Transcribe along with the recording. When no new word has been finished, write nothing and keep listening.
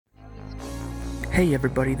Hey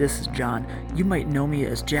everybody, this is John. You might know me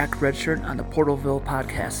as Jack Redshirt on the Portalville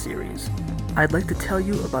podcast series. I'd like to tell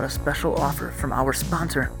you about a special offer from our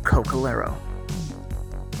sponsor, Cocalero.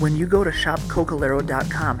 When you go to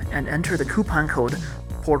shopcocalero.com and enter the coupon code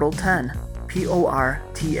PORTAL10,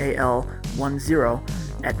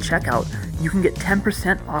 PORTAL10, at checkout, you can get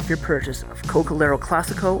 10% off your purchase of Cocalero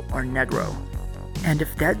Classico or Negro. And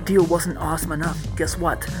if that deal wasn't awesome enough, guess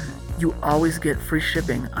what? You always get free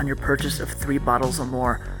shipping on your purchase of 3 bottles or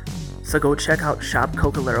more. So go check out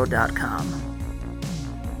shopcocalero.com.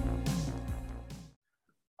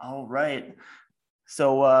 All right.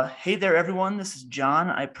 So, hey there, everyone. This is John.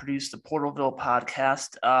 I produce the Portalville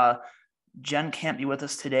podcast. Jen can't be with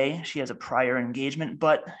us today. She has a prior engagement,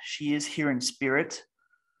 but she is here in spirit.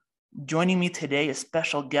 Joining me today is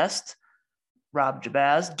special guest, Rob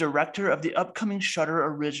Jabbaz, director of the upcoming Shudder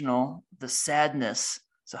original, The Sadness.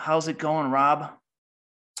 So how's it going, Rob?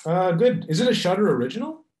 Good. Is it a Shudder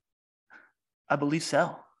original? I believe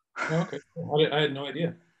so. Okay. I had no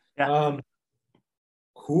idea. Yeah.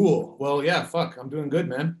 Cool. Well, yeah, fuck. I'm doing good,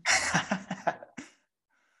 man.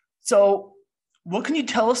 So what can you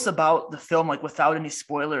tell us about the film, like without any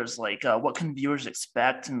spoilers? Like what can viewers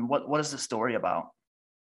expect and what is the story about?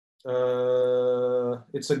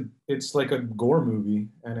 It's like a gore movie,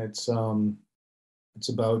 and it's about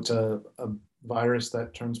a virus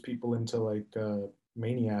that turns people into like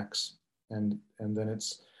maniacs, and then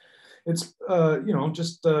it's just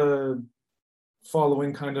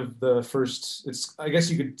following kind of the first. It's, I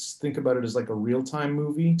guess you could think about it as like a real time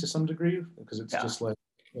movie to some degree, because it's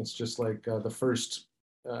just like the first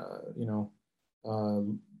you know uh,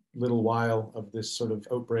 little while of this sort of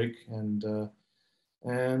outbreak, and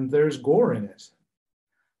there's gore in it.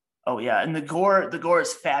 Oh yeah, and the gore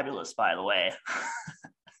is fabulous, by the way.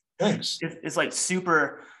 Thanks. It's like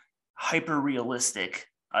super hyper realistic.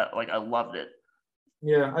 I loved it.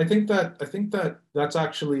 Yeah, I think that that's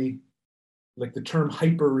actually, like, the term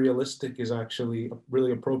hyper realistic is actually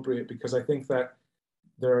really appropriate, because I think that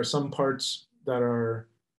there are some parts that are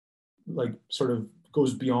like sort of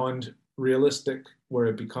goes beyond realistic, where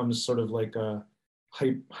it becomes sort of like a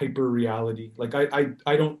hyper reality. Like I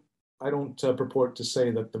don't purport to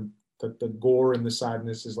say that the gore and the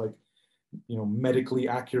sadness is like, medically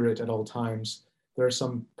accurate at all times. There are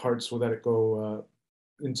some parts where that it go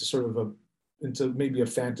into sort of into maybe a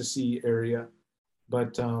fantasy area,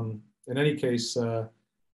 but in any case, I'm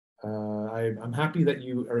happy that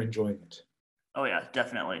you are enjoying it. Oh yeah,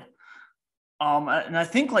 definitely. And I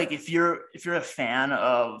think like if you're a fan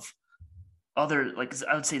of other, like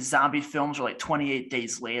I would say zombie films, or like 28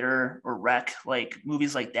 Days Later or Wreck, like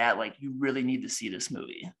movies like that, like you really need to see this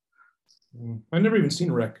movie. I've never even seen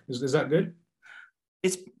Wreck. Is that good?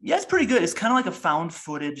 It's pretty good. It's kind of like a found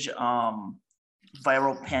footage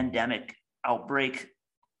viral pandemic outbreak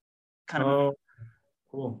kind of movie. Oh,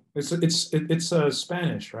 cool. It's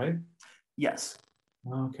Spanish, right? Yes.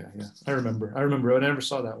 Okay, yeah, I remember. I never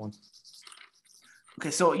saw that one.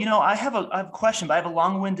 Okay, so I have a question, but I have a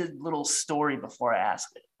long-winded little story before I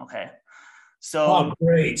ask it. Okay. So Oh,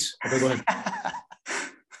 great. Okay, go ahead.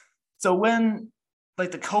 so when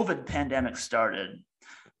like the COVID pandemic started,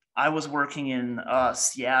 I was working in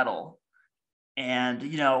Seattle, and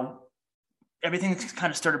everything kind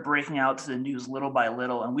of started breaking out to the news little by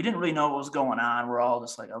little, and we didn't really know what was going on. We're all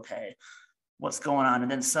just like, okay, what's going on? And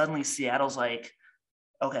then suddenly Seattle's like,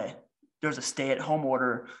 okay, there's a stay-at-home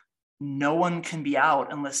order. No one can be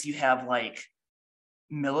out unless you have like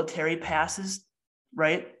military passes,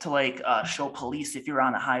 right? To like show police if you're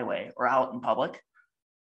on the highway or out in public.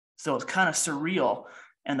 So it's kind of surreal.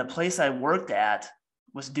 And the place I worked at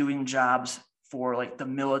was doing jobs for like the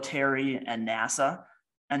military and NASA.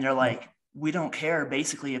 And they're like, we don't care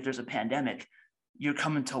basically if there's a pandemic, you're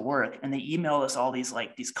coming to work. And they emailed us all these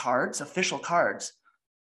cards, official cards,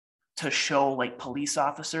 to show like police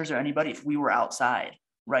officers or anybody if we were outside,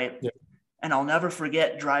 right? Yeah. And I'll never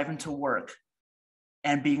forget driving to work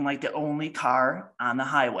and being like the only car on the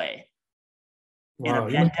highway in a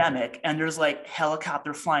Wow, pandemic, and there's like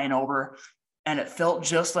helicopter flying over, and it felt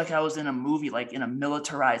just like I was in a movie, like in a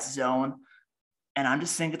militarized zone. And I'm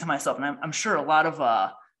just thinking to myself, and I'm sure a lot of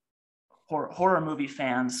horror movie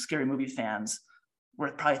fans, scary movie fans,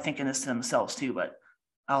 were probably thinking this to themselves too. But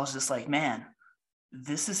I was just like, man,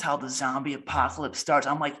 this is how the zombie apocalypse starts.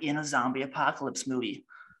 I'm like in a zombie apocalypse movie.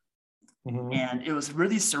 Mhm. And it was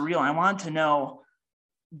really surreal. And I wanted to know,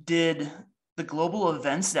 did the global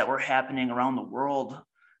events that were happening around the world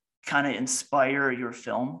kind of inspire your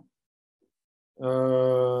film?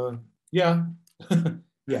 Yeah.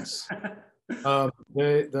 Yes.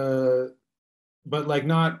 The but like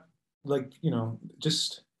not like,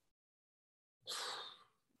 just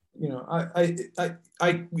you know,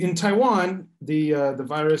 I in Taiwan, the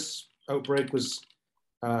virus outbreak was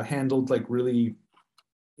handled like really,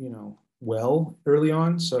 you know, well early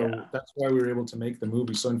on. So Yeah. that's why we were able to make the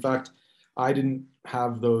movie. So in fact, I didn't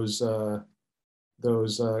have those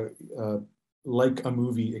like a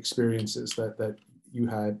movie experiences that you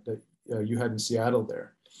had in Seattle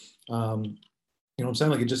there. You know what I'm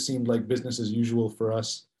saying? Like it just seemed like business as usual for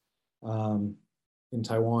us um, in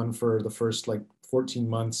Taiwan for the first like 14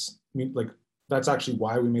 months. I mean, like that's actually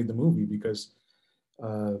why we made the movie because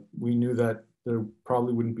we knew that there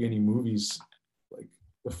probably wouldn't be any movies like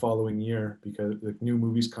the following year because like new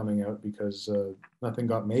movies coming out because nothing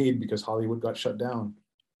got made because Hollywood got shut down.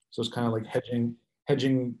 So it's kind of like hedging,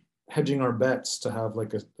 hedging our bets to have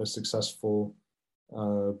like a successful,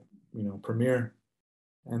 uh, you know, premiere.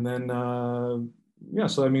 And then yeah,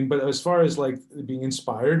 so I mean, but as far as like being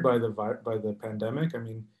inspired by the pandemic, I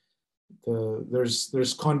mean,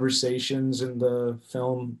 there's conversations in the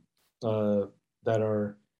film uh, that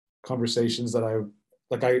are conversations that I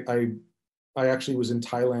like. I actually was in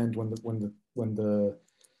Thailand when the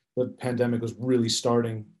pandemic was really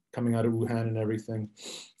starting, coming out of Wuhan and everything,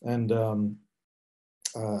 and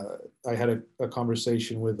uh, I had a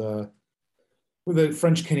conversation with a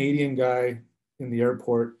French Canadian guy in the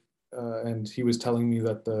airport, and he was telling me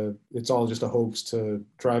that it's all just a hoax to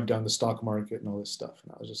drive down the stock market and all this stuff.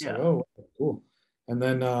 And I was just like, Yeah. oh, cool. And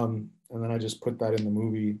then I just put that in the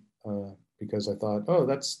movie because I thought, oh,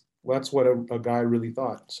 that's what a guy really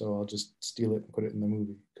thought. So I'll just steal it and put it in the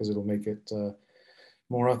movie because it'll make it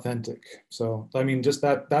more authentic. So I mean, just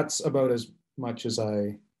that's about as much as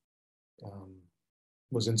I um,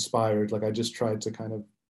 was inspired. Like I just tried to kind of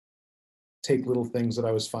take little things that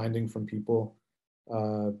I was finding from people,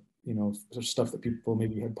 uh, you know, stuff that people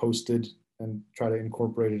maybe had posted and try to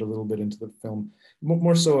incorporate it a little bit into the film.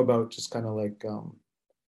 More so about just kind of like,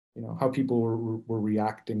 you know, how people were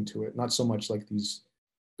reacting to it. Not so much like these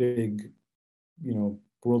big, you know,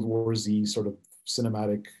 World War Z sort of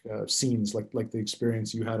cinematic scenes like the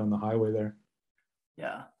experience you had on the highway there.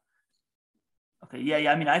 Yeah. Okay. Yeah.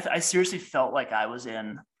 Yeah. I mean, I seriously felt like I was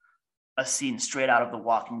in a scene straight out of The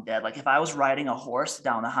Walking Dead. Like if I was riding a horse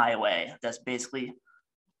down the highway, that's basically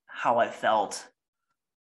how I felt.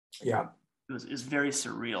 Yeah. It was very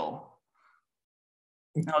surreal.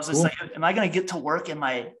 And I was just Cool. like, am I gonna get to work and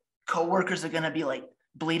my coworkers are gonna be like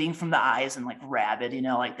bleeding from the eyes and like rabid,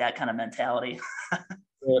 like that kind of mentality.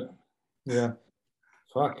 Yeah. Yeah.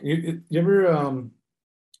 Fuck. You ever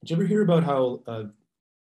did you ever hear about how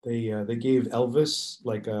they gave Elvis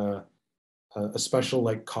like a special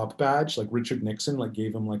like cop badge, like Richard Nixon like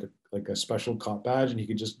gave him like a special cop badge, and he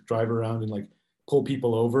could just drive around and like pull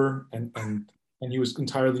people over, and he was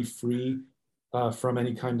entirely free from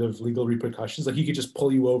any kind of legal repercussions. Like he could just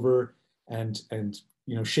pull you over and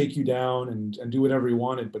you know shake you down and do whatever he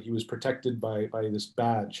wanted, but he was protected by this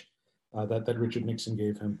badge that Richard Nixon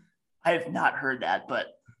gave him. I have not heard that,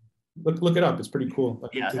 but Look it up. It's pretty cool.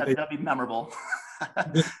 yeah, that'd be memorable.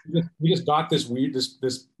 We just got this weird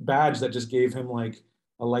this badge that just gave him like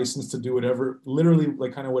a license to do whatever, literally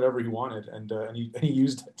like kind of whatever he wanted, and he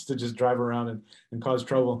used it to just drive around and cause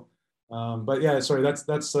trouble. But yeah, sorry, that's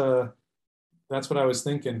what I was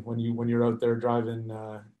thinking when you're out there driving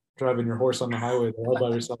your horse on the highway all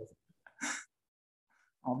by yourself.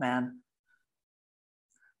 Oh man.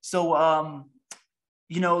 So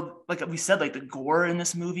like we said, like the gore in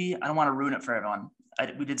this movie, I don't want to ruin it for everyone.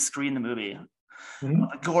 We did screen the movie. Mm-hmm.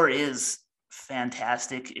 The gore is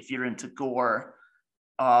fantastic if you're into gore.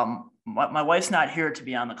 My wife's not here to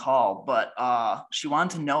be on the call, but she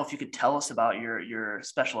wanted to know if you could tell us about your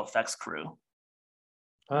special effects crew.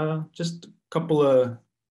 Just a couple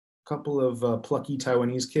of plucky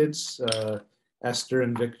Taiwanese kids, Esther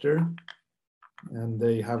and Victor, and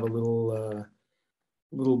they have a little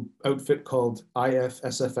outfit called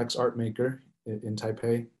IFSFX Art Maker in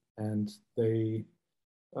Taipei, and they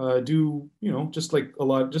do just like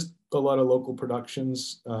just a lot of local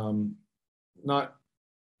productions. Not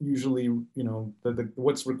usually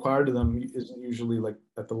what's required of them isn't usually like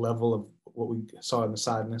at the level of what we saw in The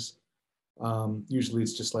Sadness. Usually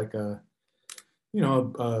it's just like a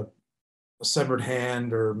severed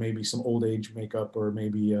hand or maybe some old age makeup or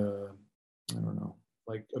maybe I don't know,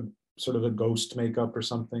 like a sort of a ghost makeup or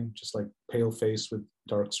something, just like pale face with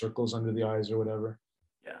dark circles under the eyes or whatever.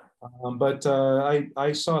 Yeah. But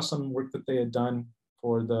I saw some work that they had done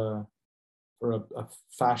for a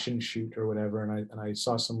fashion shoot or whatever, and I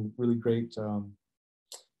saw some really great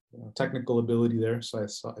technical ability there. So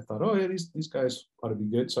I thought, oh yeah, these guys ought to be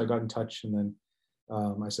good. So I got in touch, and then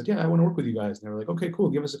I said, yeah, I want to work with you guys. And they were like, okay, cool,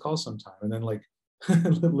 give us a call sometime. And then like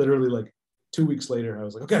literally like 2 weeks later, I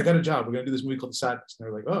was like, okay, I got a job. We're gonna do this movie called The Sadness. And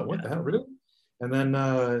they're like, oh, what the hell, really? And then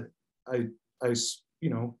I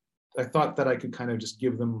I thought that I could kind of just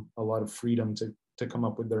give them a lot of freedom to come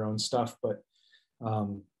up with their own stuff, but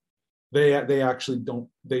they actually don't.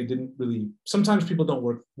 They didn't really. Sometimes people don't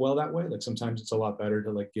work well that way. Like sometimes it's a lot better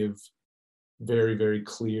to like give very, very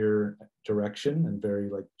clear direction and very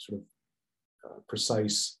like sort of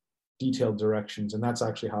precise, detailed directions. And that's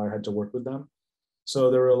actually how I had to work with them.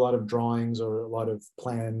 So there were a lot of drawings or a lot of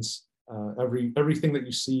plans. Everything that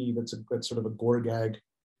you see that's sort of a gore gag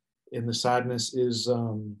in The Sadness is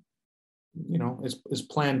is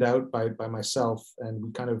planned out by myself, and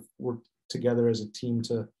we kind of worked together as a team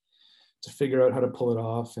to figure out how to pull it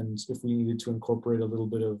off, and if we needed to incorporate a little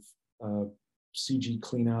bit of CG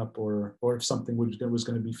cleanup, or if something was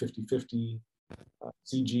going to be 50-50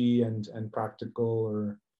 CG and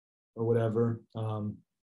practical or whatever.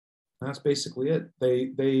 That's basically it.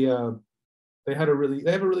 They have a really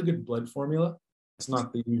good blood formula. It's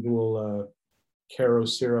not the usual Caro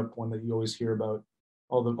syrup one that you always hear about.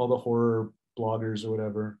 All the horror bloggers or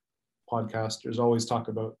whatever podcasters always talk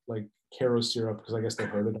about like Caro syrup because I guess they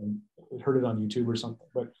heard it on YouTube or something.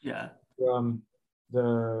 But yeah,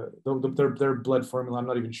 their blood formula, I'm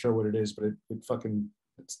not even sure what it is, but it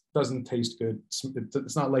doesn't taste good.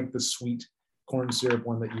 It's not like the sweet corn syrup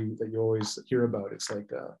one that you always hear about. It's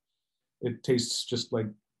like it tastes just like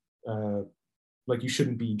you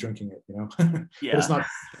shouldn't be drinking it, yeah. but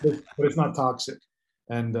it's not toxic,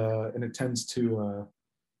 and it tends to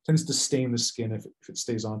stain the skin if it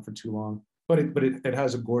stays on for too long. But it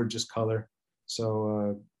has a gorgeous color,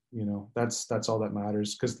 so that's all that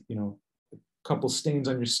matters, because a couple stains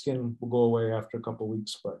on your skin will go away after a couple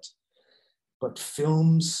weeks, but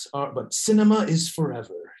cinema is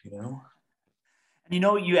forever. And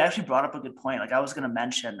you actually brought up a good point. Like I was going to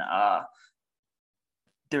mention, I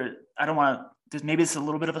don't want to. Maybe it's a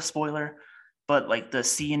little bit of a spoiler, but like the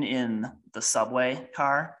scene in the subway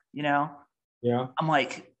car, Yeah. I'm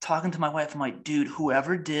like talking to my wife. I'm like, dude,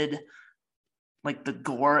 whoever did like the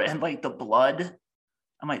gore and like the blood,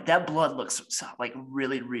 I'm like, that blood looks like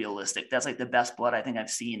really realistic. That's like the best blood I think I've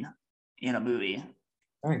seen in a movie.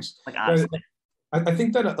 Thanks. Like honestly, I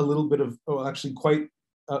think that a little bit of, actually quite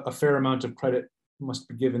a fair amount of credit must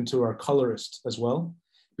be given to our colorist as well,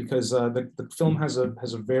 because the film has a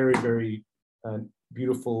very, very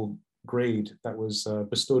beautiful grade that was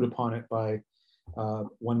bestowed upon it by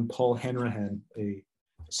one Paul Hanrahan, a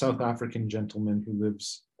South African gentleman who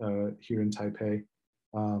lives here in Taipei.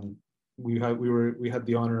 We had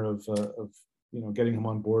the honor of getting him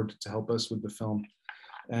on board to help us with the film,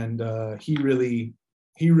 and he really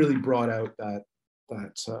brought out that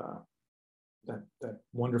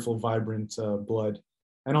wonderful, vibrant blood,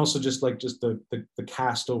 and also just the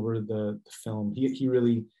cast over the film. He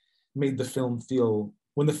really made the film feel,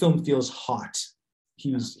 when the film feels hot,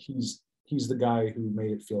 he's the guy who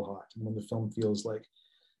made it feel hot. And when the film feels like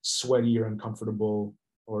sweaty or uncomfortable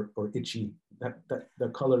or itchy,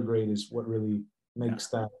 that color grade is what really makes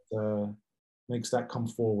that come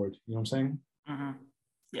forward. You know what I'm saying? Mm-hmm.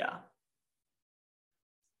 Yeah.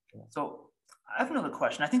 So I have another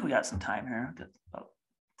question. I think we got some time here. Got about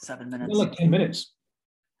 7 minutes. Like 10 minutes.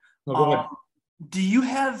 No, go ahead. Do you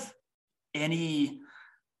have any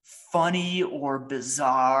funny or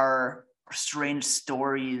bizarre or strange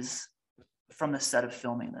stories from the set of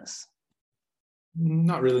filming this?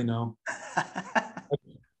 Not really, no.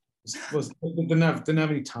 Didn't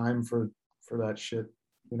have any time for that shit.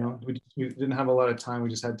 We didn't have a lot of time. We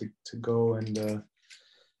just had to go and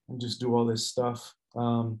just do all this stuff.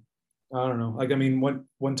 I don't know. Like, I mean,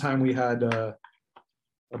 one time we had a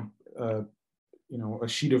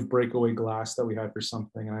sheet of breakaway glass that we had for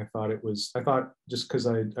something, and I thought just because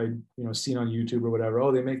I seen on YouTube or whatever,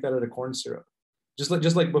 oh, they make that out of corn syrup, just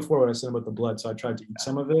like before what I said about the blood. So I tried to eat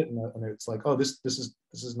some of it, and it's like, oh, this isn't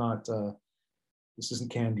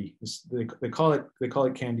candy. They call it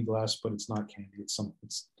candy glass, but it's not candy. It's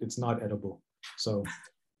not edible. So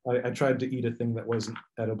I tried to eat a thing that wasn't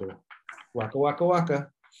edible. Waka waka waka.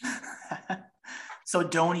 So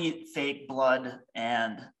don't eat fake blood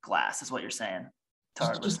and glass, is what you're saying to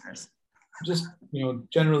our listeners. Just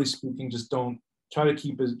generally speaking, just don't try to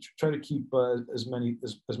keep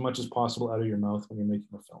as much as possible out of your mouth when you're making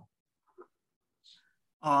a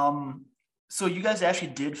film. So you guys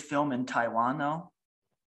actually did film in Taiwan, though?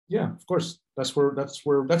 Yeah, of course. That's where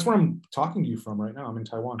I'm talking to you from right now. I'm in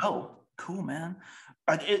Taiwan. Oh, cool, man.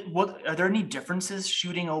 Are there any differences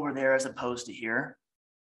shooting over there as opposed to here?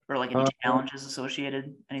 Or like any challenges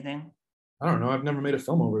associated? Anything? I don't know. I've never made a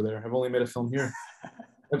film over there. I've only made a film here.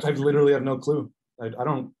 I literally have no clue. I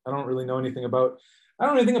don't really know anything about. I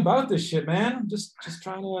don't know anything about this shit, man. I'm just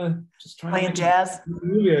trying to Playing make jazz. a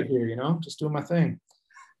movie out here, you know, just doing my thing.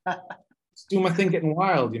 Just doing my thing, getting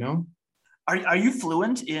wild, you know. Are you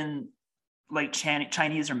fluent in like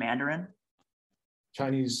Chinese or Mandarin?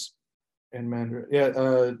 Chinese and Mandarin. Yeah,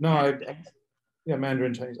 no, yeah,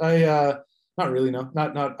 Mandarin, Chinese. Not really, no.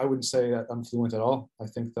 Not I wouldn't say that I'm fluent at all. I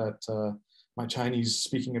think that my Chinese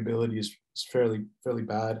speaking ability is fairly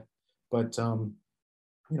bad, but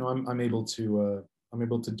you know, I'm able to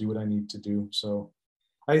do what I need to do. So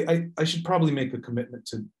I should probably make a commitment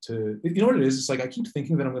to you know what it is. It's like I keep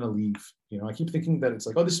thinking that I'm going to leave. You know, I keep thinking that it's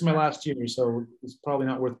like, oh, this is my last year, so it's probably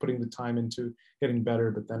not worth putting the time into getting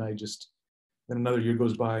better. But then then another year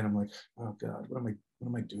goes by, and I'm like, oh God, what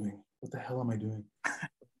am I doing? What the hell am I doing?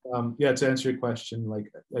 Yeah, to answer your question, like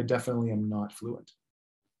I definitely am not fluent.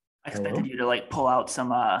 I expected you to like pull out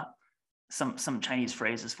some Chinese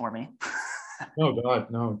phrases for me. Oh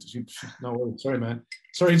God, no, no, sorry, man.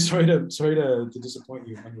 Sorry to disappoint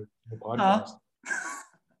you on your podcast.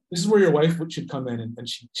 This is where your wife should come in, and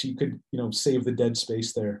she could, you know, save the dead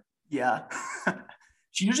space there. Yeah.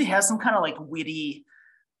 She usually has some kind of like witty,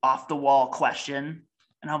 off the wall question.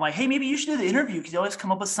 And I'm like, hey, maybe you should do the interview, because you always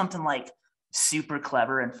come up with something like super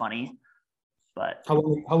clever and funny. But how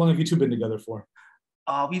long have you two been together for?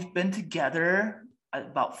 We've been together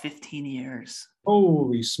about 15 years.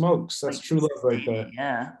 Holy smokes, that's like, true love right there.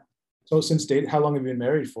 Yeah. So since date, how long have you been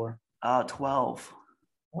married for? 12.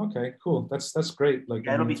 Okay, cool. That's great. Like,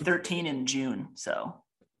 yeah, it'll be 13 in June. So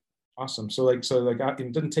awesome. So it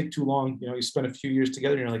doesn't take too long. You know, you spend a few years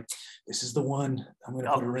together, and you're like, this is the one. I'm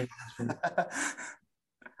gonna put a ring.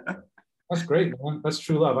 That's great, man. That's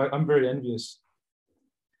true love. I'm very envious.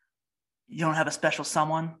 You don't have a special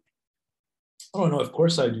someone? Oh no, of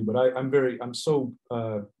course I do. But I'm so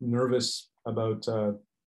nervous about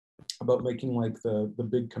making like the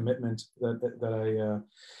big commitment that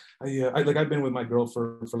I've been with my girl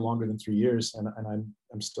for longer than 3 years, and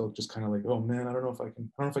I'm still just kind of like, oh man, I don't know if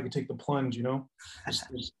I can take the plunge, you know.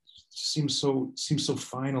 It seems so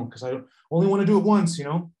final, because I only want to do it once, you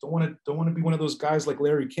know. Don't want to be one of those guys like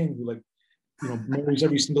Larry King who, like, you know, marries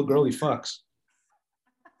every single girl he fucks.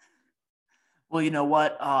 Well, you know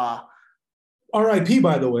what? R.I.P.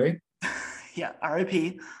 by the way. Yeah,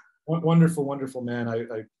 R.I.P. Wonderful man.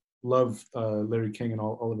 I love Larry King and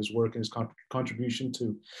all of his work and his contribution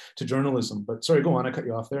to journalism. But sorry, go on. I cut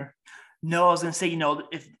you off there. No, I was going to say, you know,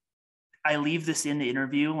 if I leave this in the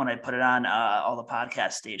interview, when I put it on all the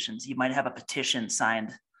podcast stations, you might have a petition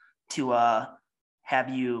signed to have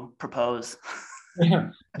you propose.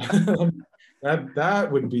 Yeah. that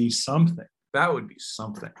would be something. That would be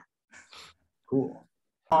something. Cool.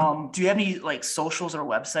 Do you have any like socials or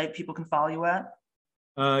website people can follow you at?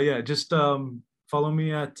 Yeah, just follow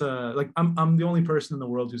me at like I'm the only person in the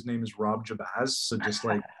world whose name is Rob Jabbaz. So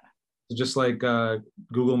just like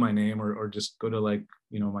Google my name, or just go to, like,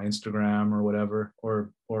 you know, my Instagram or whatever,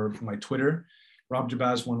 or my Twitter, Rob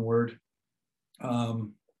Jabbaz, one word.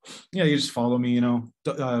 Yeah, you just follow me. You know,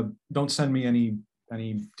 don't send me any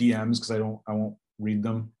DMs, because I won't read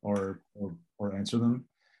them or answer them.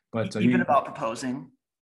 But even about proposing.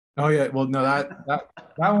 Oh yeah, well no, that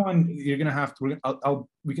one you're gonna have to.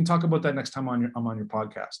 We can talk about that next time I'm on your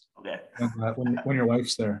podcast. Okay. When your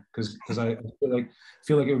wife's there, because I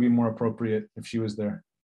feel like it would be more appropriate if she was there.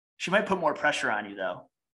 She might put more pressure on you, though.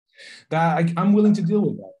 That I'm willing to deal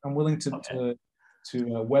with that. I'm willing to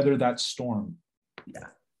weather that storm. Yeah.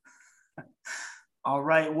 All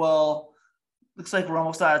right. Well, looks like we're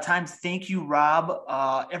almost out of time. Thank you, Rob.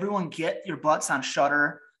 Everyone, get your butts on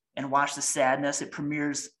Shudder and watch The Sadness. It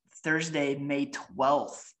premieres Thursday, May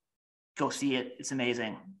 12th. Go see it. It's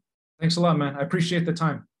amazing. Thanks a lot, man. I appreciate the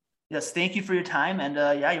time. Yes, thank you for your time. And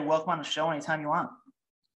yeah, you're welcome on the show anytime you want.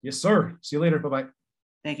 Yes, sir. See you later. Bye-bye.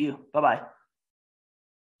 Thank you. Bye-bye.